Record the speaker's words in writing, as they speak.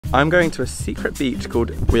I'm going to a secret beach called...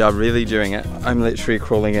 We are really doing it. I'm literally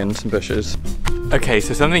crawling in some bushes. Okay,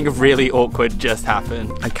 so something really awkward just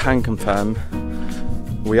happened. I can confirm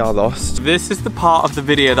we are lost. This is the part of the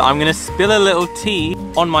video that I'm gonna spill a little tea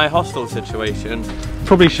on my hostel situation.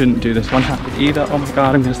 Probably shouldn't do this one handed either. Oh my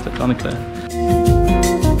god, I'm gonna slip down a cliff.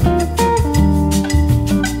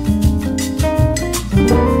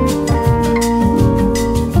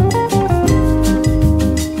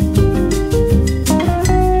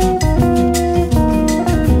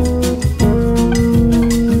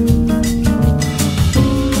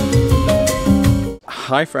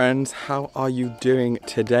 Hi friends, how are you doing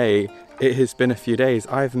today? It has been a few days.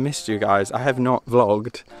 I've missed you guys. I have not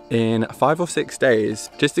vlogged in 5 or 6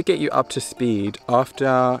 days. Just to get you up to speed,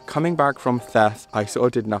 after coming back from Theth, I sort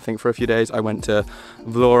of did nothing for a few days. I went to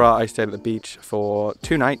Vlora, I stayed at the beach for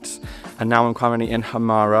 2 nights, and now I'm currently in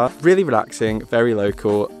Himare. Really relaxing, very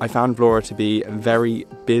local. I found Vlora to be very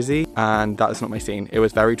busy, and that is not my scene. It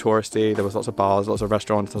was very touristy. There was lots of bars, lots of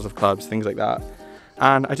restaurants, lots of clubs, things like that.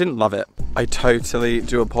 And I didn't love it. I totally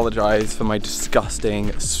do apologize for my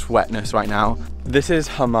disgusting sweatness right now. This is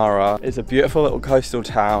Himare. It's a beautiful little coastal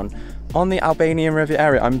town on the Albanian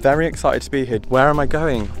riviera. I'm very excited to be here. Where am I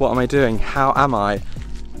going? What am I doing? How am I?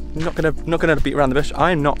 I'm not gonna beat around the bush.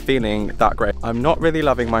 I'm not feeling that great. I'm not really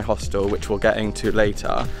loving my hostel, which we'll get into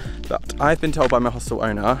later. But I've been told by my hostel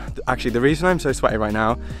owner, actually the reason I'm so sweaty right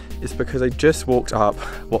now is because I just walked up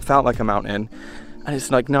what felt like a mountain, and it's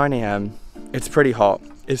like 9 AM. It's pretty hot,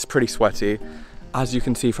 it's pretty sweaty, as you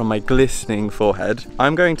can see from my glistening forehead.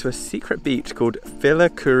 I'm going to a secret beach called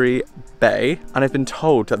Himare Bay, and I've been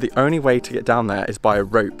told that the only way to get down there is by a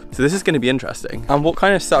rope. So this is going to be interesting. And what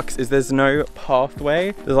kind of sucks is there's no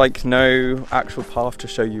pathway. There's like no actual path to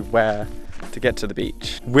show you where to get to the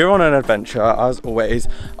beach. We're on an adventure as always.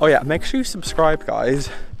 Oh yeah, make sure you subscribe guys.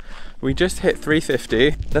 We just hit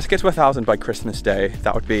 350. Let's get to 1,000 by Christmas Day.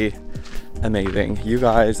 That would be amazing. You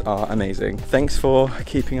guys are amazing. Thanks for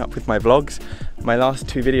keeping up with my vlogs. My last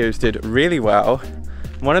 2 videos did really well.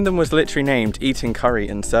 One of them was literally named Eating Curry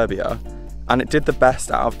in Serbia, and it did the best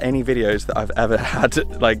out of any videos that I've ever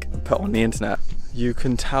had like put on the internet. You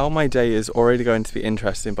can tell my day is already going to be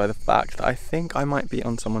interesting by the fact that I think I might be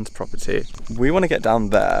on someone's property. We want to get down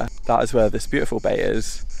there. That is where this beautiful bay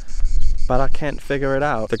is, but I can't figure it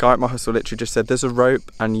out. The guy at my hostel literally just said there's a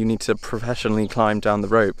rope and you need to professionally climb down the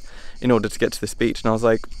rope in order to get to this beach, and I was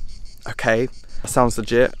like, okay, that sounds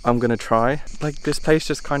legit, I'm gonna try. Like, this place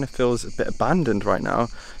just kind of feels a bit abandoned right now.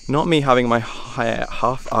 Not me having my hair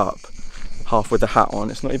half up, half with the hat on.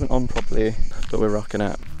 It's not even on properly, but we're rocking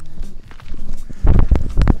it.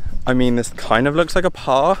 I mean, this kind of looks like a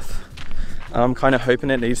path, and I'm kind of hoping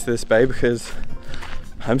it leads to this bay because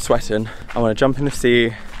I'm sweating. I want to jump in the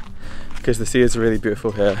sea because the sea is really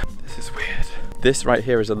beautiful here. This is weird. This right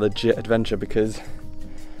here is a legit adventure because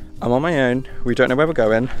I'm on my own. We don't know where we're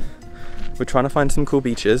going. We're trying to find some cool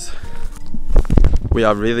beaches. We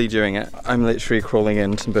are really doing it. I'm literally crawling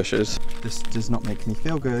in some bushes. This does not make me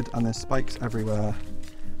feel good, and there's spikes everywhere.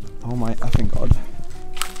 Oh my effing god.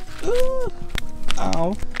 Ooh.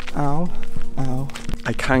 Ow, ow, ow.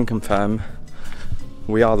 I can confirm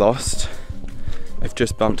we are lost. I've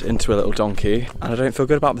just bumped into a little donkey and I don't feel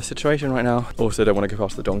good about the situation right now. Also don't want to go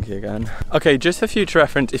past the donkey again. Okay, just for future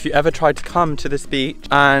reference, if you ever tried to come to this beach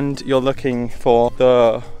and you're looking for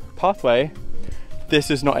the pathway,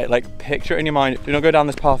 this is not it. Like, picture it in your mind. Do not go down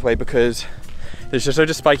this pathway because there's just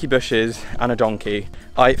loads of spiky bushes and a donkey.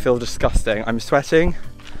 I feel disgusting. I'm sweating.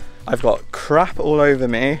 I've got crap all over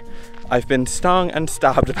me. I've been stung and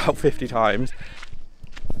stabbed about 50 times.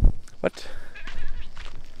 What?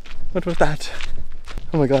 What was that?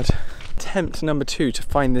 Oh my god. Attempt number 2 to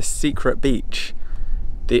find this secret beach.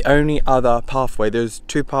 The only other pathway, there's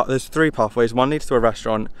 3 pathways. One leads to a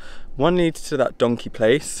restaurant, one leads to that donkey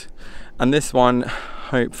place, and this one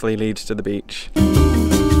hopefully leads to the beach.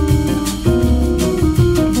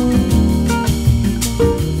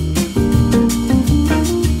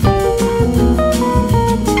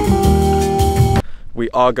 We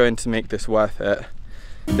are going to make this worth it.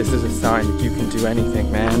 This is a sign that you can do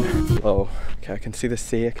anything, man. Oh, okay, I can see the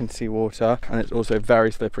sea, I can see water, and it's also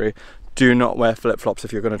very slippery. Do not wear flip-flops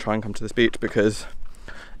if you're gonna try and come to this beach because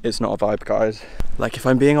it's not a vibe, guys. Like, if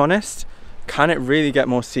I'm being honest, can it really get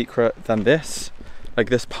more secret than this? Like,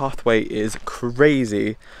 this pathway is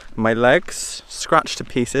crazy. My legs scratched to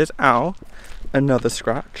pieces, ow, another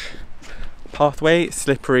scratch. Pathway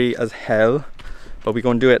slippery as hell, but we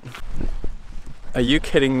gonna do it. Are you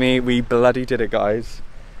kidding me? We bloody did it, guys.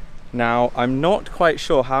 Now, I'm not quite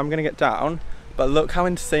sure how I'm gonna get down, but look how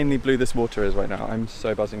insanely blue this water is right now. I'm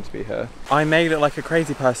so buzzing to be here. I may look like a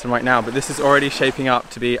crazy person right now, but this is already shaping up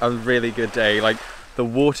to be a really good day. Like, the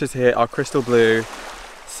waters here are crystal blue.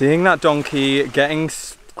 Seeing that donkey getting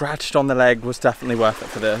scratched on the leg was definitely worth it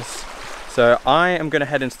for this. So I am gonna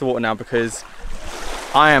head into the water now because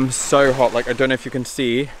I am so hot. Like, I don't know if you can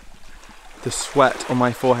see, the sweat on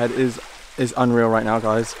my forehead is unreal right now,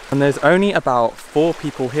 guys. And there's only about 4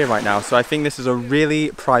 people here right now, so I think this is a really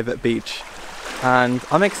private beach. And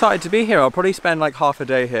I'm excited to be here. I'll probably spend like half a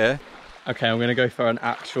day here. Okay, I'm gonna go for an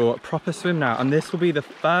actual proper swim now, and this will be the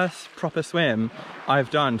first proper swim I've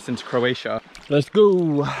done since Croatia. Let's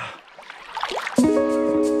go!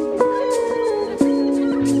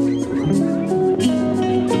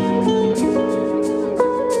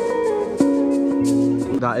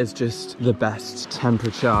 That is just the best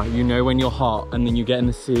temperature. You know when you're hot and then you get in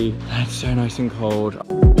the sea, and it's so nice and cold.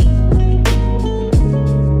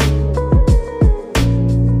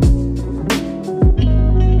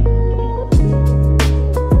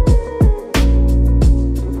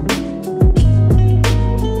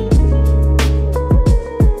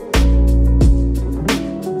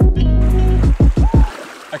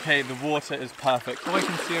 Okay, the water is perfect. Oh, I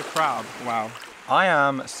can see a crab. Wow. I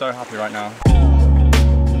am so happy right now.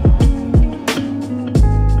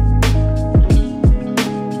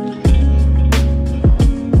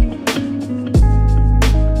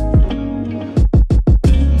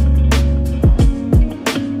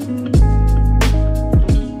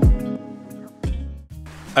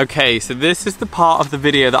 Okay, so this is the part of the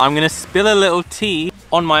video that I'm gonna spill a little tea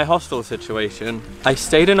on my hostel situation. I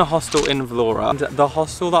stayed in a hostel in Vlora, and the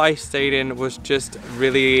hostel that I stayed in was just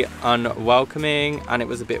really unwelcoming, and it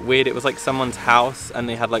was a bit weird. It was like someone's house and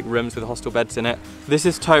they had like rooms with hostel beds in it. This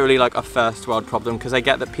is totally like a first world problem, because I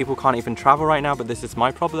get that people can't even travel right now, but this is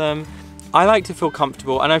my problem. I like to feel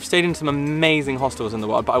comfortable, and I've stayed in some amazing hostels in the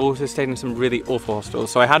world, but I've also stayed in some really awful hostels.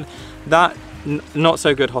 So I had that not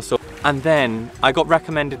so good hostel, and then I got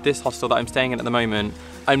recommended this hostel that I'm staying in at the moment.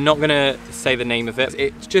 I'm not gonna say the name of it.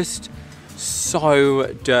 It's just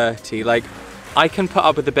so dirty. Like, I can put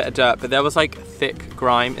up with a bit of dirt, but there was like thick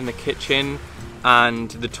grime in the kitchen, and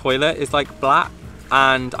the toilet is like black,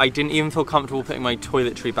 and I didn't even feel comfortable putting my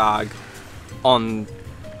toiletry bag on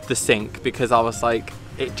the sink because I was like,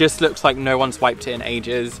 it just looks like no one's wiped it in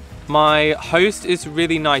ages. My host is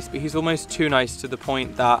really nice, but he's almost too nice to the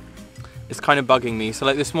point that it's kind of bugging me. So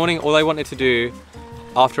like this morning, all I wanted to do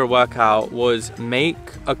after a workout was make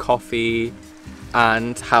a coffee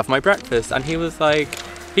and have my breakfast. And he was like,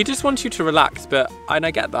 he just wants you to relax, and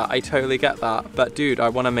I get that, I totally get that. But dude, I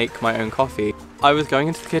want to make my own coffee. I was going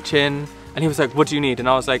into the kitchen and he was like, what do you need? And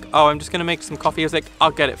I was like, oh, I'm just gonna make some coffee. He was like,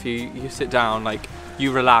 I'll get it for you. You sit down, like,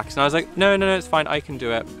 you relax. And I was like, no, it's fine, I can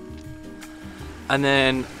do it. And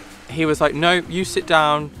then he was like, no, you sit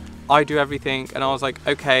down, I do everything. And I was like,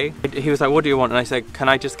 okay. He was like, what do you want? And I said, can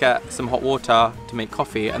I just get some hot water to make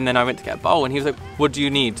coffee? And then I went to get a bowl, and he was like, what do you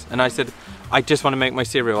need? And I said, I just want to make my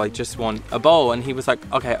cereal, I just want a bowl. And he was like,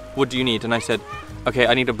 okay, what do you need? And I said, okay,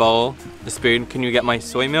 I need a bowl, a spoon. Can you get my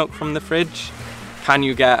soy milk from the fridge? Can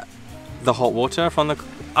you get the hot water from the...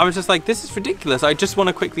 I was just like, this is ridiculous. I just want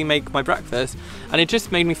to quickly make my breakfast. And it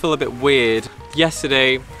just made me feel a bit weird.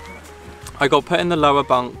 Yesterday, I got put in the lower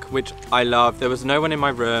bunk, which I love. There was no one in my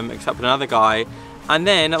room except for another guy. And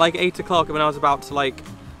then at like 8 o'clock, when I was about to like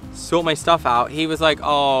sort my stuff out, he was like,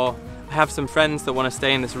 oh, I have some friends that want to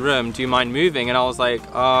stay in this room. Do you mind moving? And I was like,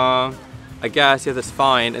 I guess, yeah, that's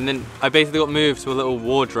fine. And then I basically got moved to a little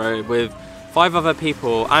wardrobe with 5 other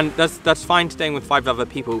people. And that's fine staying with 5 other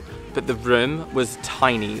people, but the room was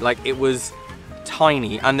tiny. Like, it was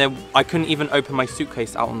tiny. And then I couldn't even open my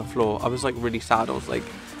suitcase out on the floor. I was like really sad. I was like,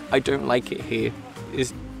 I don't like it here.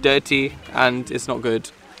 It's dirty and it's not good.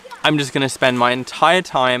 I'm just gonna spend my entire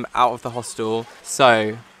time out of the hostel.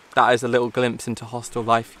 So that is a little glimpse into hostel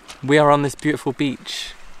life. We are on this beautiful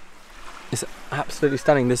beach. It's absolutely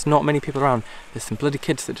stunning. There's not many people around. There's some bloody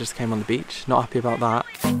kids that just came on the beach. Not happy about that.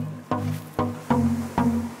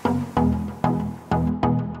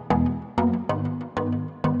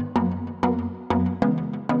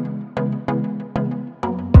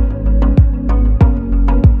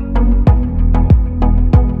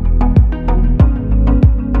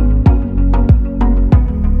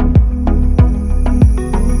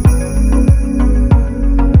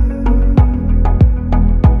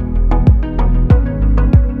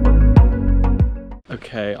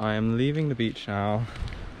 Okay, I am leaving the beach now,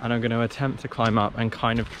 and I'm going to attempt to climb up and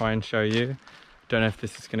kind of try and show you. Don't know if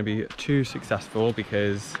this is going to be too successful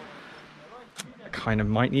because I kind of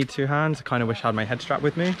might need 2 hands. I kind of wish I had my head strap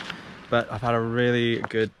with me, but I've had a really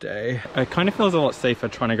good day. It kind of feels a lot safer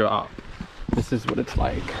trying to go up. This this is what it's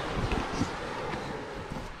like.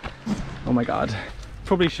 Oh my god.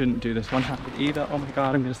 Probably shouldn't do this one-handed either. Oh my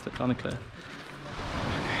god, I'm gonna slip down the cliff. Okay.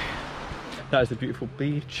 That is a beautiful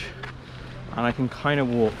beach. And I can kind of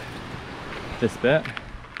walk this bit.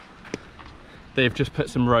 They've just put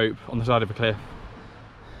some rope on the side of a cliff.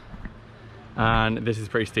 And this is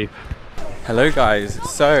pretty steep. Hello guys,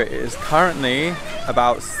 so it is currently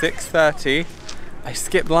about 6:30. I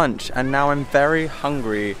skipped lunch and now I'm very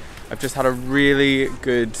hungry. I've just had a really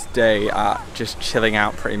good day at just chilling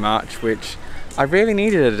out pretty much, which I really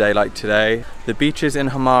needed a day like today. The beaches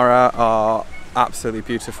in Himare are absolutely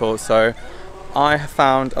beautiful, so I have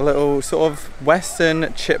found a little sort of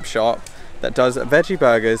Western chip shop that does veggie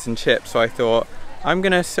burgers and chips, so I thought I'm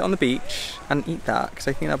gonna sit on the beach and eat that because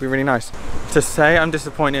I think that'd be really nice. To say I'm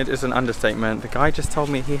disappointed is an understatement. The guy just told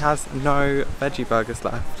me he has no veggie burgers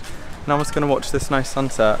left, and I was gonna watch this nice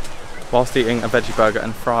sunset whilst eating a veggie burger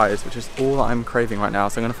and fries, which is all that I'm craving right now,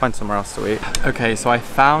 so I'm gonna find somewhere else to eat. Okay, so I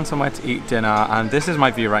found somewhere to eat dinner, and this is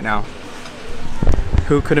my view right now.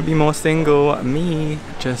 Who couldn't be more single? Me.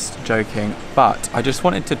 Just joking. But I just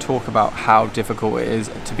wanted to talk about how difficult it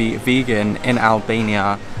is to be vegan in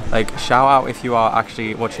Albania. Like, shout out if you are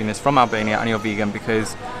actually watching this from Albania and you're vegan,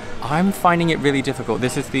 because I'm finding it really difficult.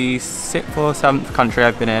 This is the 6th or 7th country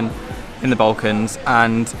I've been in the Balkans,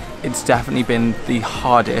 and it's definitely been the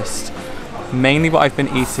hardest. Mainly what I've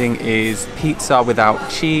been eating is pizza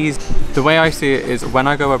without cheese. The way I see it is when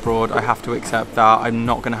I go abroad, I have to accept that I'm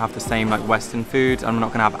not gonna have the same like Western foods. I'm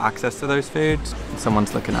not gonna have access to those foods.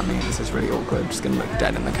 Someone's looking at me, this is really awkward. I'm just gonna look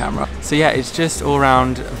dead in the camera. So yeah, it's just all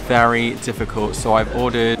around very difficult. So I've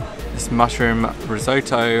ordered this mushroom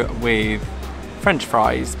risotto with French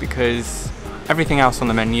fries because everything else on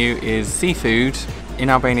the menu is seafood. In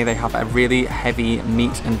Albania they have a really heavy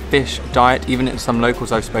meat and fish diet. Even some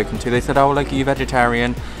locals I've spoken to, they said, oh, like, are you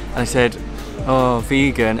vegetarian? And I said, oh,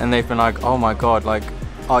 vegan. And they've been like, oh my god, like,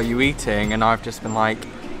 are you eating? And I've just been like,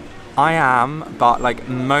 I am, but like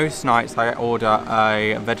most nights I order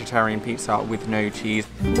a vegetarian pizza with no cheese.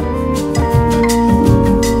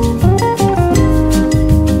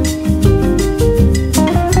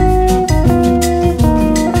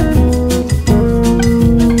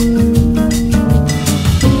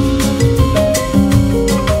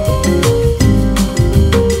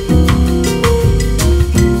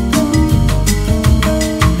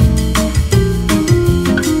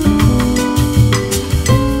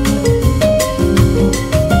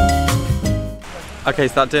 Okay,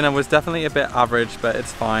 so that dinner was definitely a bit average, but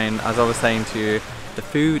it's fine. As I was saying to you, the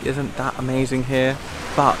food isn't that amazing here,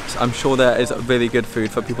 but I'm sure there is really good food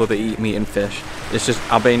for people that eat meat and fish. It's just,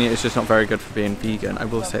 Albania is just not very good for being vegan, I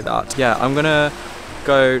will say that. Yeah, I'm gonna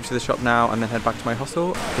go to the shop now and then head back to my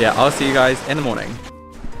hostel. Yeah, I'll see you guys in the morning.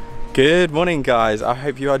 Good morning guys, I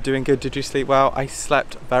hope you are doing good. Did you sleep well? I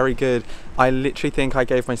slept very good. I literally think I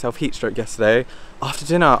gave myself heat stroke yesterday. After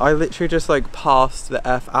dinner, I literally just like passed the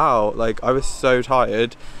F out. Like, I was so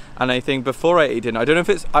tired. And I think before I ate dinner, I don't know if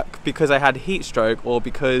it's because I had heat stroke or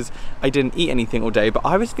because I didn't eat anything all day, but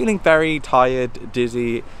I was feeling very tired,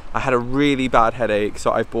 dizzy. I had a really bad headache,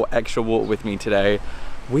 so I've brought extra water with me today.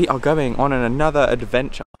 We are going on another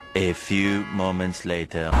adventure. A few moments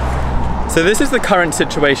later. So this is the current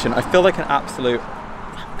situation. I feel like an absolute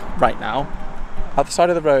right now. At the side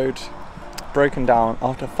of the road, broken down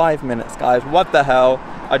after 5 minutes, guys. What the hell?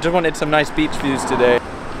 I just wanted some nice beach views today.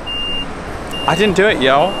 I didn't do it,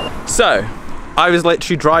 yo. So, I was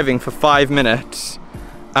literally driving for 5 minutes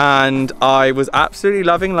and I was absolutely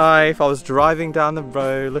loving life. I was driving down the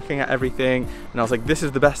road, looking at everything, and I was like, this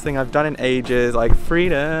is the best thing I've done in ages, like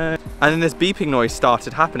freedom. And then this beeping noise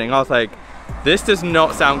started happening. I was like, this does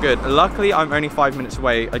not sound good. Luckily, I'm only 5 minutes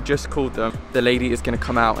away. I just called them. The lady is gonna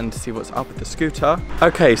come out and see what's up with the scooter.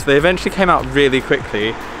 Okay, so they eventually came out really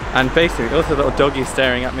quickly, and basically, also a little doggy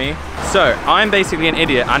staring at me. So, I'm basically an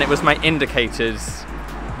idiot, and it was my indicators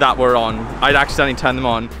that were on. I'd accidentally turned them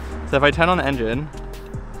on. So if I turn on the engine,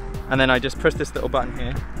 and then I just push this little button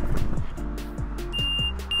here,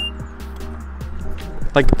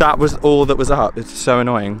 like, that was all that was up. It's so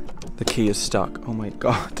annoying. The key is stuck. Oh my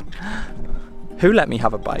god. Who let me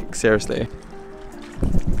have a bike? Seriously.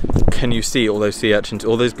 Can you see all those sea urchins?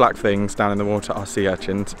 All those black things down in the water are sea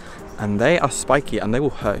urchins, and they are spiky and they will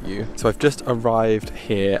hurt you. So I've just arrived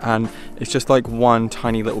here, and it's just like one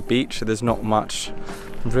tiny little beach, so there's not much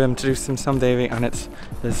room to do some sunbathing. And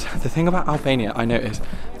there's the thing about Albania, I noticed,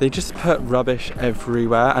 they just put rubbish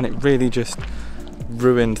everywhere, and it really just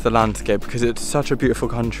ruined the landscape because it's such a beautiful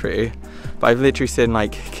country. But I've literally seen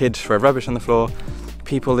like kids throw rubbish on the floor,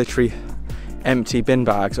 people literally empty bin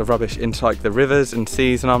bags of rubbish into like the rivers and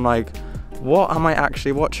seas, and I'm like, What am I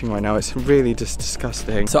actually watching right now? It's really just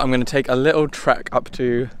disgusting. So I'm gonna take a little trek up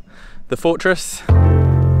to the fortress.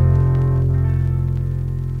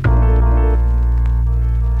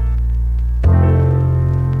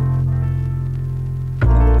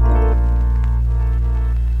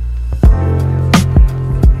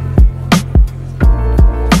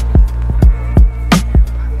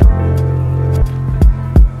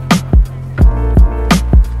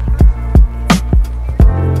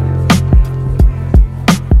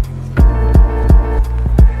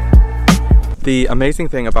 The amazing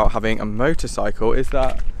thing about having a motorcycle is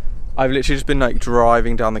that I've literally just been like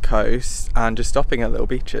driving down the coast and just stopping at little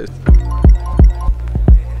beaches.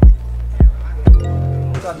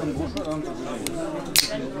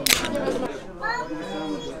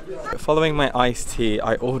 Following my iced tea,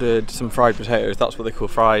 I ordered some fried potatoes. That's what they call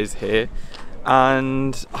fries here.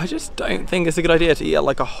 And I just don't think it's a good idea to eat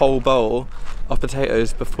like a whole bowl of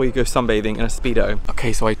potatoes before you go sunbathing in a Speedo.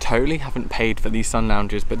 Okay, so I totally haven't paid for these sun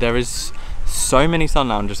lounges, but there is so many sun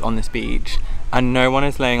lounges on this beach and no one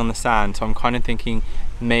is laying on the sand, so I'm kind of thinking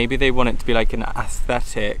maybe they want it to be like an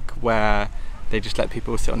aesthetic where they just let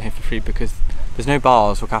people sit on here for free, because there's no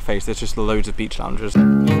bars or cafes, there's just loads of beach lounges.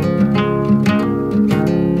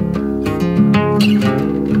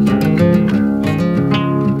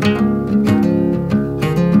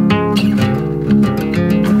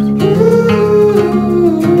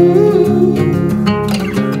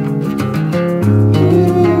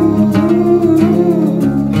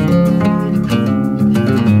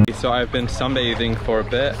 So I've been sunbathing for a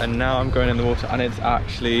bit and now I'm going in the water and it's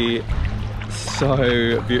actually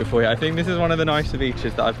so beautiful here. I think this is one of the nicer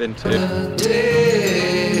beaches that I've been to.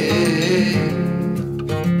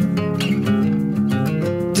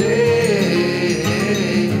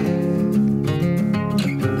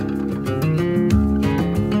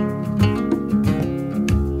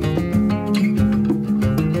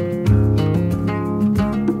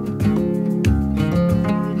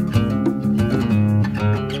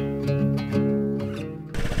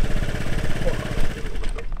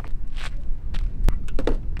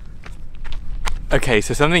 Okay,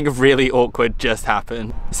 so something really awkward just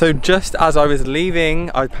happened. So just as I was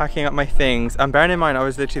leaving, I was packing up my things, and bearing in mind I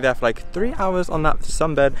was literally there for like 3 hours on that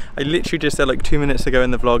sunbed. I literally just said like 2 minutes ago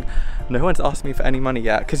in the vlog, no one's asked me for any money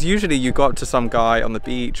yet, because usually you go up to some guy on the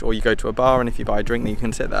beach or you go to a bar and if you buy a drink then you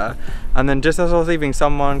can sit there. And then just as I was leaving,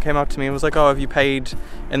 someone came up to me and was like, oh, have you paid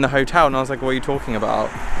in the hotel? And I was like, what are you talking about?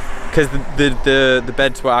 Because the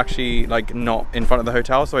beds were actually like not in front of the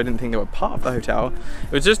hotel, so I didn't think they were part of the hotel.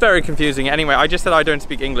 It was just very confusing. Anyway, I just said I don't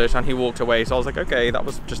speak English and he walked away, so I was like, okay, that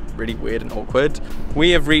was just really weird and awkward.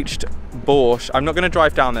 We have reached Borsch. I'm not going to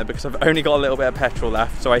drive down there because I've only got a little bit of petrol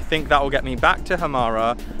left, so I think that will get me back to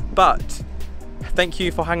Himare. But thank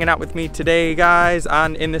you for hanging out with me today, guys,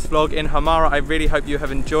 and in this vlog in Himare. I really hope you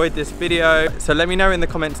have enjoyed this video. So let me know in the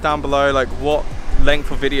comments down below, like, what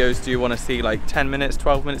length of videos do you want to see? Like 10 minutes,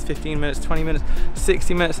 12 minutes, 15 minutes, 20 minutes,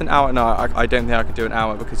 60 minutes, an hour? No, I don't think I could do an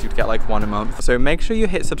hour because you'd get like one a month. So make sure you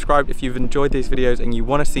hit subscribe if you've enjoyed these videos and you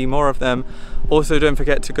want to see more of them. Also, don't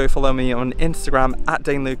forget to go follow me on Instagram at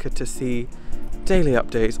DaneLuca to see daily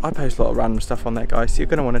updates. I post a lot of random stuff on there, guys, so you're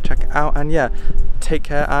going to want to check it out. And yeah, take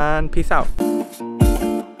care and peace out.